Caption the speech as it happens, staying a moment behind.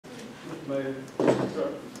Mayor. Sir.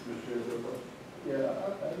 Yeah,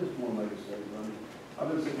 I just want to make a statement. I mean, I've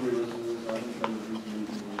been sitting here listening to this. I've been coming to these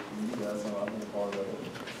meetings with you guys know I've been a part of it.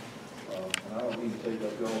 And I don't mean to take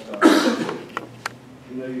up y'all's time.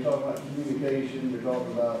 You know, you're talking about communication, you're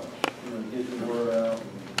talking about, you know, getting the word out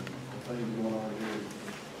and the things going on here.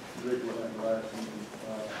 Rick went out last meeting,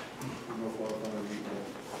 go far from the meeting.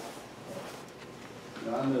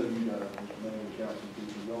 Now, I know you guys, Mr. Mayor and council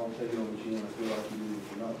people, y'all take it on the chin. I feel like you do, but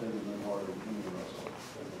you're not taking them harder than any of us are.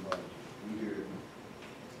 Everybody. You hear it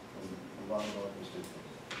from a lot of our constituents.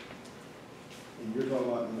 And you're talking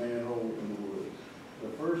about the manhole in the woods. The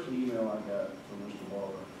first email I got from Mr.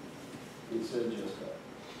 Barber, it said just that.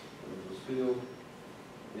 There was a spill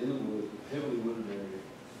in the woods, heavily wooded area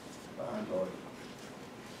behind Target.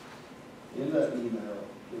 In that email,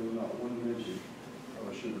 there was not one mention of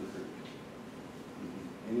a Sugar Creek.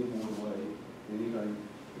 Any waterway, anything,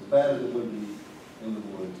 as bad as it would be in the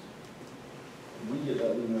woods. We get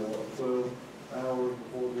that email, what, 12 hours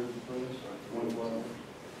before this is finished? 21 hours.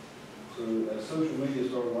 So as social media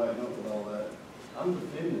started lighting up with all that, I'm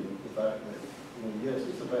defending the fact that, you know, yes,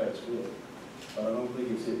 it's a bad spill, but I don't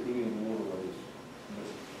think it's hit any of the waterways,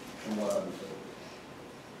 from what I've been told.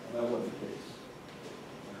 And that wasn't the case.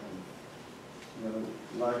 You know,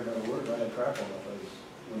 like I got to work, I had crap on my face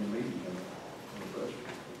when the meeting came out, on the press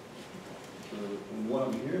release. So, and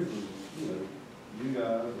what I'm hearing from, you know, you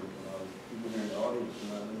guys, or people here in the audience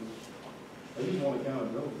tonight, they just want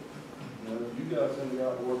accountability. You know, you guys send me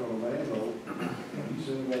out to work on a manhole, you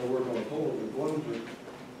send me out to work on a pole, if one was,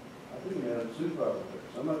 I think we had a supervisor there.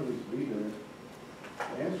 Somebody needs to be there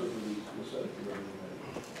to answer for these mistakes that are being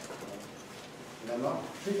made. And I'm not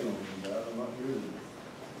picking on you guys, I'm not here to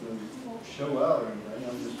show out or anything,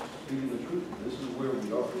 I'm just speaking the truth. This is where we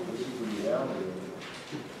are, this is the reality of it.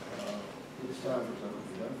 It's time for something to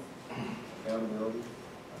be done. Accountability.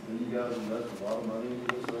 I know you guys invest a lot of money into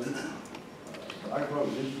this thing. I can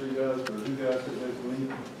probably history guys, or you guys sit next to me,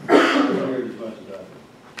 I'm here as much as I do.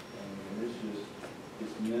 And it's just,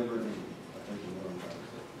 it's never ending, I think is what I'm trying to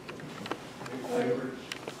say.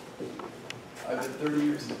 I've been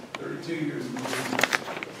 32 years in the business,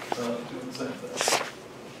 doing the same thing.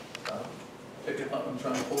 Picking up and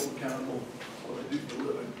trying to hold accountable what I do for a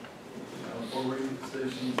living. You know, for radio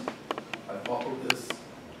stations, I followed this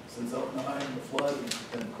since '09, the flood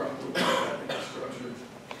and crumbled that infrastructure.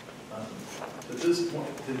 To this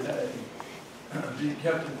point today, being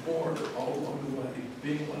kept informed all along the way,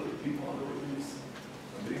 being one of the people on the release,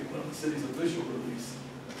 and being one of the city's official release,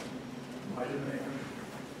 my demand.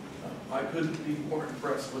 I couldn't be more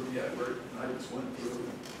impressed with the effort I just went through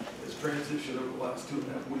this transition over the last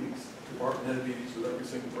 2.5 weeks. Department head meetings with every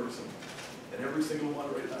single person. And every single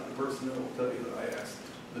one right now, the personnel will tell you that I asked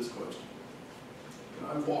this question.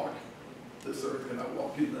 Can I walk this earth? Can I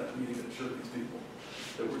walk into that meeting and assure these people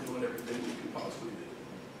that we're doing everything we could possibly do?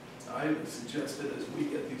 I even suggested as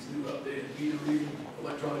we get these new updated meter reading,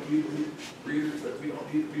 electronic meter readers, that we don't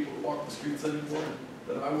need people to walk the streets anymore,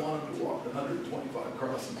 that I want them to walk the 125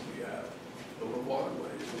 crossings we have over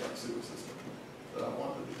waterways with our sewer system. That I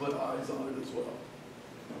want them to put eyes on it as well.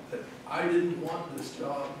 That I didn't want this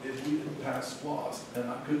job if we didn't pass SPLOST, and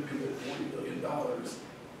I couldn't commit $40 million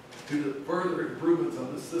to the further improvements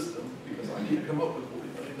on the system because I can't come up with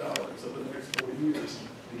 $40 million over the next 4 years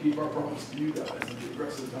to keep our promise to you guys and the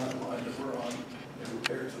aggressive timeline that we're on in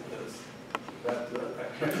repairs of this.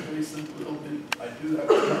 That catch basin will be, I do have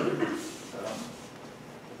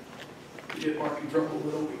to get Mark in trouble a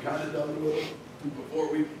little. We kind of done a little before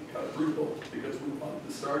we got approval because we wanted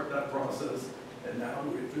to start that process. And now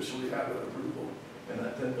we officially have an approval, and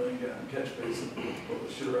that 10 million gallon catch basin will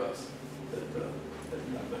assure us that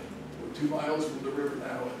nothing. We're 2 miles from the river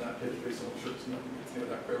now, and that catch basin will assure us nothing gets near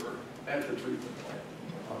that river at the treatment plant.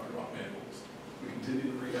 We're talking about manholes. We continue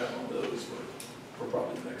to rehab on those for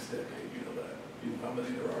probably the next decade. You know that. You know how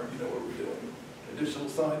many there are. You know what we're doing. Additional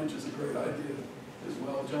signage is a great idea as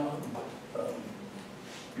well, John.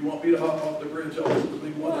 You want me to hop off the bridge? I'll do the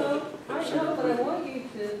big one. Well, I know, but I want you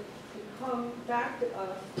to come back to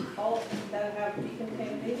us, all that have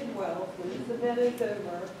decontaminated wells, when this event is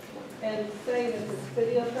over, and say that the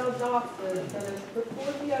city of Valdosta is going to put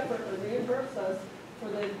forth the effort to reimburse us for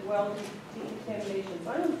the well decontaminations.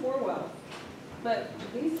 I own 4 wells, but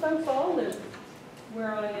these folks all live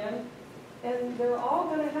where I am, and they're all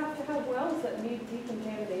going to have wells that need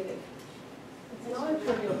decontaminated. It's not a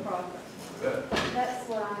trivial process. That's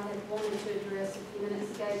what I had wanted to address a few minutes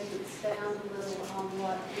ago, to expound a little on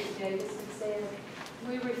what Ms. Davis had said.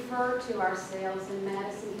 We refer to ourselves in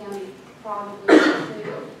Madison County probably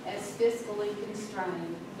too as fiscally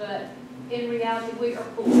constrained, but in reality we are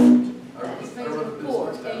poor. That just means we're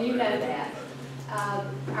poor, and you know know that.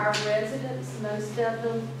 Our residents, most of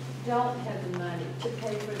them, don't have the money to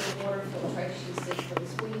pay for the water filtration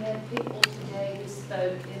systems. We had people today who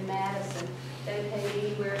spoke in Madison. They paid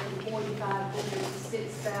anywhere from $4,500 to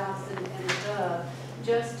 $6,000 and above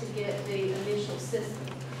just to get the initial system.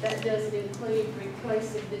 That doesn't include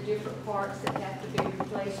replacing the different parts that have to be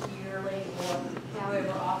replaced yearly or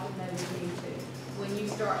however often they would need to. When you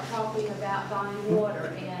start talking about buying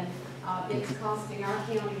water and it's costing our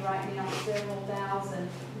county right now several thousand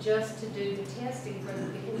just to do the testing for the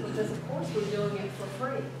vehicle, because of course we're doing it for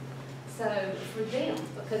free. So for them,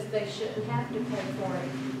 because they shouldn't have to pay for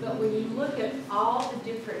it. But when you look at all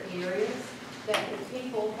the different areas that the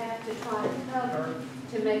people have to try to cover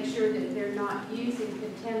to make sure that they're not using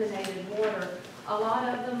contaminated water, a lot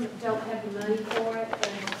of them don't have the money for it,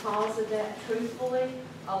 and because of that, truthfully,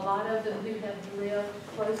 a lot of them who have lived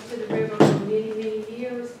close to the river for many, many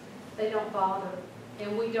years, they don't bother.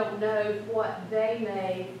 And we don't know what they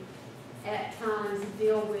may at times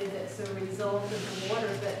deal with as a result of the water,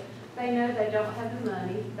 but they know they don't have the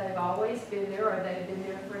money. They've always been there, or they've been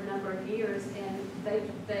there for a number of years, and they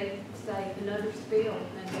say another spill,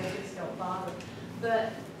 and they just don't bother.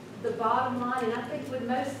 But the bottom line, and I think with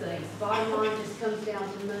most things, the bottom line just comes down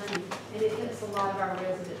to money, and it hits a lot of our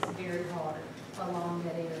residents very hard along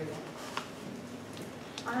that area.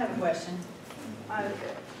 I have a question.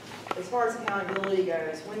 As far as accountability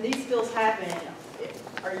goes, when these spills happen,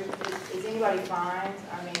 is anybody fined?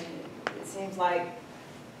 I mean, it seems like,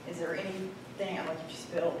 is there anything, like if you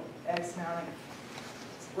spill X amount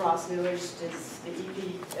of raw sewage, does the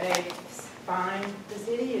EPA fine the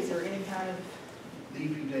city? Is there any kind of? The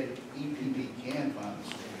EPD can find the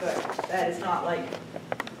city. But that is not like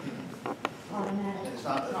Automatic. It's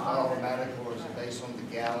not automatic, or is it based on the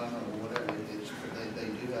gallon or whatever it is. They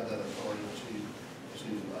do have that authority to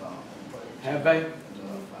Have they?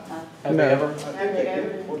 fine. Have they ever? Have they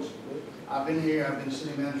ever? I've been here, I've been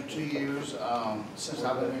city manager 2 years. Since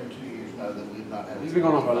I've been here 2 years, no, that we've not had. It's been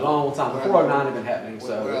going on for a long time. Before 09 had been happening,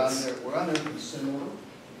 so We're under consent order,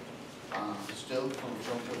 still with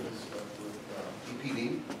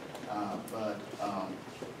EPD, but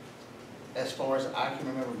as far as I can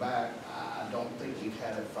remember back, I don't think we've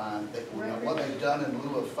had a fine. What they've done in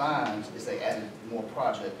lieu of fines is they added more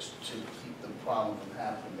projects to keep the problem from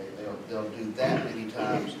happening. They'll do that many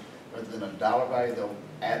times rather than a dollar value. They'll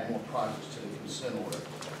add more projects to the consent order.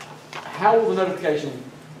 how will the notification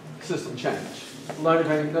system change?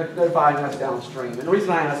 Notifying us downstream. And the reason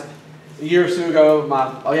I asked, a year or so ago,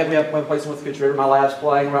 we have a place in the River. My lab's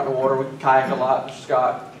playing around the water. We kayak a lot,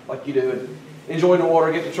 Scott, like you do, and enjoying the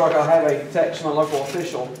water. Get the truck. I'll have a text from a local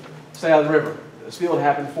official, stay out of the river. The spill had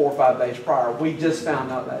happened 4 or 5 days prior. We just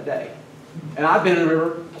found out that day. And I've been in the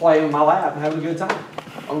river playing with my lab and having a good time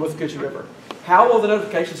on the Withlacoochee River. How will the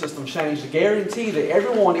notification system change to guarantee that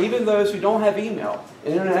everyone, even those who don't have email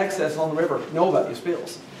and internet access on the river, know about these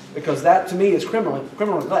spills? Because that, to me, is criminal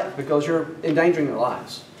neglect, because you're endangering their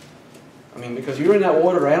lives. I mean, because you're in that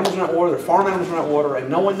water, their animals are in that water, their farm animals are in that water, and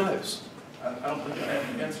no one knows. I don't think I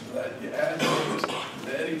have an answer to that. You add things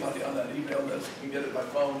to anybody on that email list. You can get it by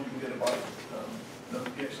phone, you can get it by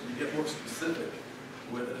notification. You get more specific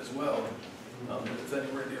with it as well. If it's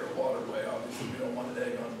anywhere near a waterway, obviously we don't want an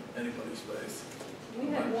egg on anybody's face. We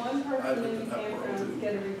had one person in the campground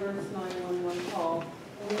get a reverse 911 call,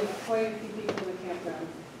 and we have quite a few people in the campground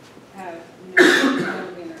have no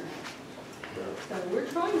internet. So we're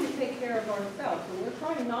trying to take care of ourselves, and we're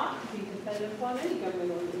trying not to be dependent upon any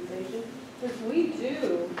government organization, which we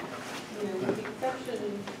do, with the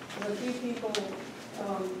exception of a few people,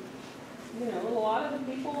 a lot of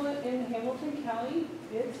the people in Hamilton County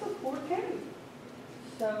did support County.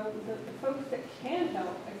 So the folks that can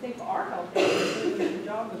help, I think are helping, and doing a good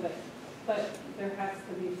job of it. But there has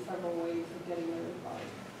to be several ways of getting notified.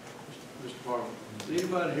 Mr. Parker, is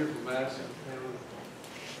anybody here from Madison?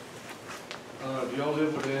 Do y'all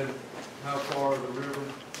live within how far of the river?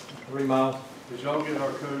 3 miles? Did y'all get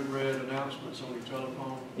our code red announcements on your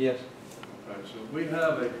telephone? Yes. Okay, so we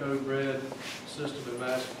have a code red system in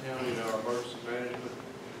Madison County in our emergency management,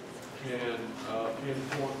 and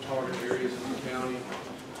pinpoint target areas in the county,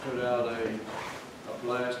 put out a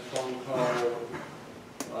blast phone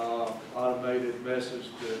call, automated message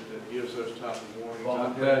that gives those type of warnings.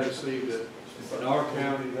 I'm glad to see that in our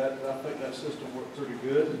county, I think that system worked pretty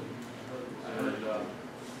good. And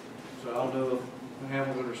so I don't know if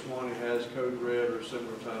Hamilton or Suwannee has code red or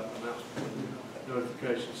similar type of announcement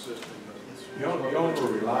notification system. Y'all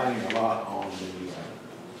are relying a lot on the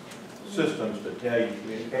systems to tell you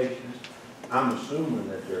communications. I'm assuming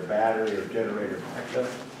that their battery or generator backup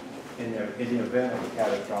in the event of a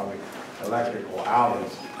catastrophic electrical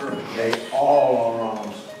outlets, they all are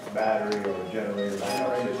on battery or generator.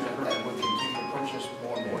 Generators, and we continue to purchase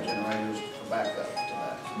more and more generators for backup to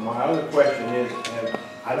that. My other question is, and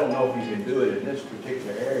I don't know if you can do it in this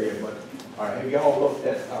particular area, but have y'all looked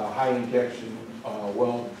at high injection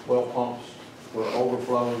well pumps for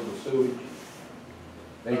overflows of sewage?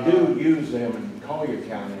 They do use them in Collier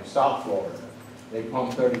County, in South Florida. They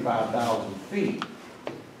pump 35,000 feet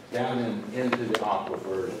down into the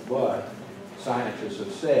aquifers, but scientists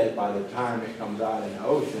have said by the time it comes out in the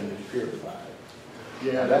ocean, it's purified.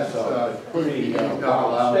 Yeah, That's a pretty he's not wild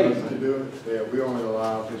allowed us to statement. do it. Yeah, we only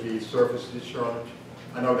allow to be surface discharge.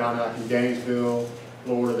 I know down like in Gainesville,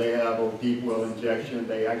 Florida, they have a deep well injection.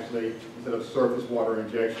 They actually, instead of surface water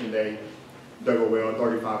injection, they dug a well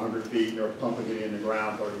 3,500 feet. They're pumping it in the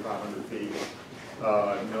ground 3,500 feet.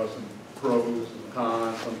 You know, some pros, some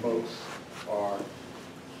cons. Some folks are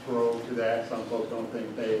pro to that. Some folks don't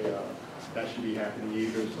think that should be happening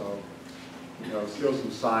either. So, you know, still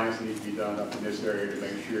some science needs to be done up in this area to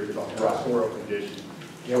make sure because of our soil conditions.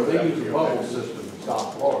 Yeah, well, they use a bubble system in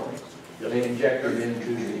South Florida. They inject it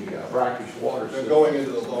into the brackish water They're system. going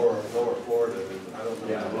into the lower Florida, and I don't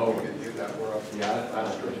know Yeah, how lower. you can do that. We're up. Yeah, I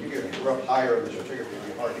don't If you're up higher in the certificate,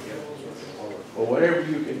 it'd be hard to get lower. Well, whatever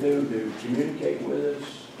you can do to communicate with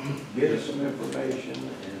us, get us some information,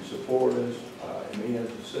 and support us, me as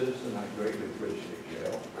a citizen, I greatly appreciate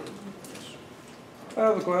your help. I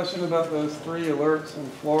have a question about those 3 alerts in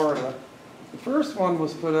Florida. The first one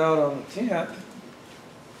was put out on the 10th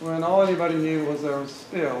when all anybody knew was there was a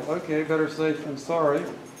spill. Okay, better safe than sorry.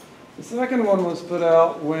 The second one was put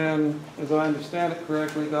out when, as I understand it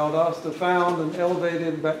correctly, Valdosta found an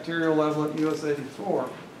elevated bacterial level at US 84,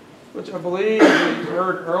 which I believe we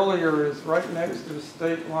heard earlier is right next to the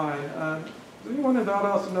state line. Does anyone in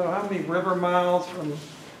Valdosta know how many river miles from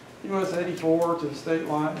US 84 to the state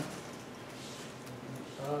line?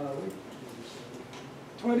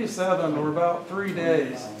 27, or about 3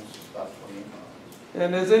 days. About 20 miles.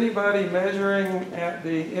 And is anybody measuring at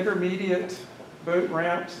the intermediate boat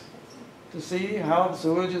ramps to see how the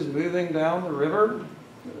sewage is moving down the river?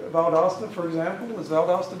 Valdosta, for example, is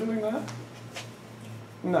Valdosta doing that?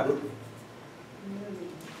 No.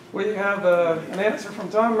 We have an answer from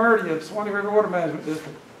Tom Murdy of Suwannee River Water Management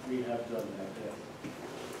District. We have done that, yes.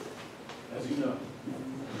 As you know.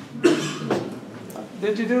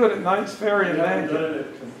 Did you do it at Knight's Ferry in Nankin?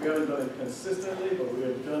 We haven't done it consistently, but we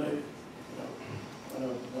have done it,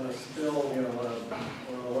 when a spill,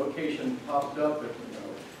 when a location popped up,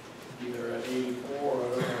 either at 84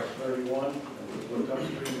 or at 31, and we looked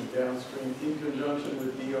upstream and downstream in conjunction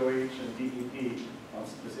with DOH and DEP on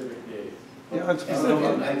specific days. Yeah, it's specific.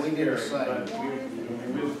 And we did the same.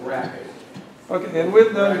 But with rapid. Okay, and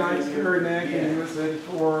with the Knight's Ferry, Nankin, US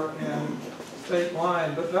 84, and state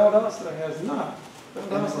line, but Valdosta has not.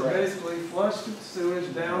 Valdosta basically flushed its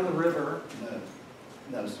sewage down the river.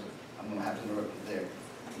 No, sir. I'm going to have to interrupt you there.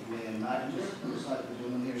 When I just like the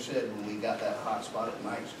gentleman here said, when we got that hot spot at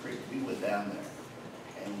Knight's Creek, we went down there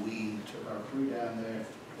and we took our crew down there.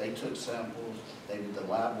 They took samples. They did the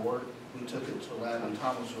lab work. We took it to lab in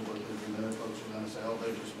Thomasville because the other folks were going to say, oh,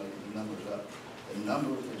 they're just making the numbers up. The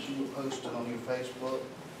numbers that you were posting on your Facebook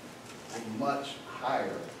were much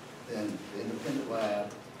higher than the independent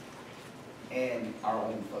lab and our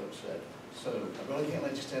own folks said. So I really can't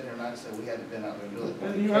let you stand there and say we haven't been out there doing it.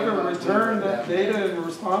 And do you ever return that data in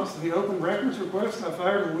response to the open records request I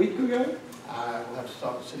fired a week ago? I will have to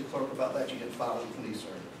talk to the city clerk about that. You didn't file it with me, sir.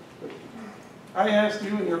 I asked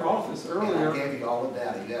you in your office And earlier. I gave you all the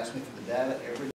data. You asked me for the data every